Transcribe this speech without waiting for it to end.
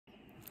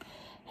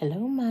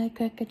Hello, my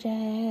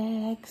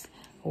crackerjacks.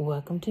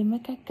 Welcome to my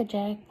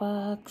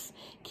crackerjackbox.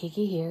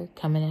 Kiki here,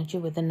 coming at you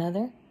with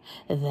another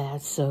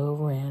That's So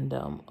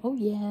Random. Oh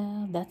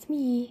yeah, that's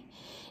me.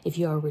 If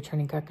you are a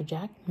returning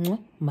crackerjack,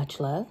 much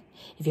love.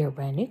 If you're a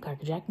brand new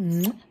crackerjack,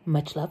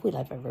 much love. We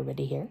love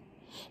everybody here.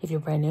 If you're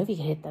brand new, if you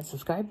could hit that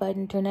subscribe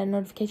button, turn that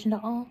notification to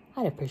all,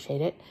 I'd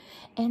appreciate it.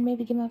 And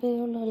maybe give my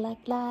video a little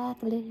like, a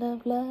little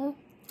love.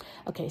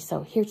 Okay,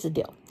 so here's the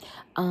deal.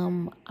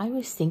 I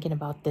was thinking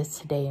about this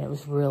today and it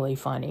was really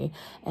funny.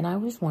 And I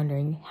was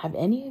wondering, have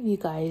any of you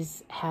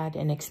guys had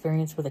an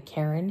experience with a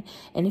Karen?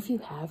 And if you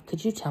have,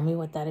 could you tell me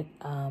what that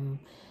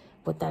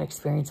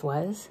experience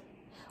was?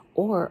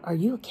 Or are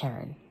you a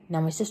Karen?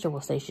 Now, my sister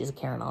will say she's a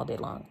Karen all day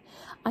long.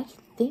 I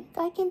think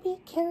I can be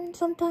a Karen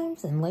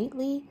sometimes. And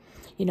lately,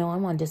 you know,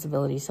 I'm on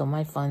disability, so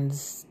my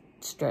funds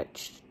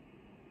stretch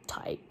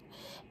tight.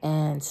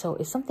 And so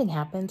if something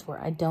happens where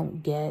I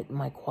don't get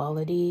my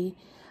quality,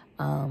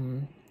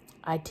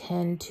 I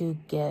tend to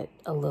get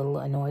a little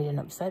annoyed and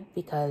upset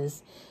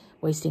because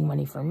wasting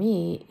money for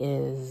me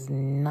is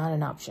not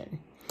an option.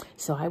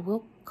 So I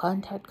will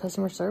contact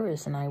customer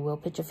service and I will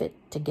pitch a fit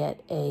to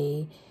get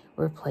a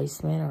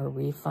replacement or a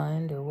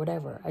refund or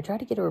whatever. I try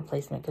to get a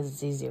replacement because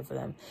it's easier for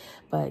them.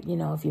 But, you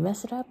know, if you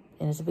mess it up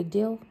and it's a big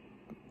deal,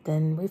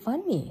 then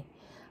refund me.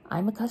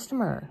 I'm a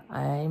customer.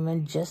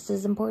 I'm just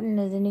as important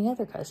as any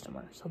other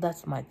customer. So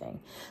that's my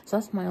thing. So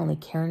that's my only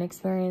Karen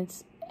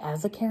experience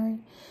as a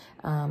Karen.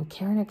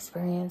 Karen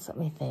experience, let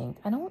me think.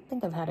 I don't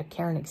think I've had a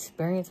Karen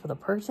experience with a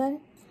person,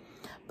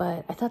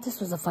 but I thought this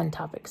was a fun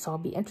topic. So I'll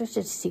be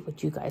interested to see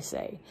what you guys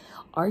say.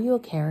 Are you a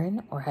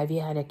Karen or have you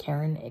had a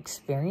Karen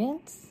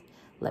experience?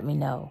 Let me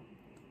know.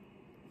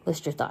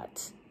 List your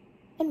thoughts.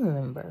 And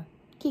remember,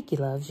 Kiki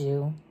loves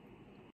you.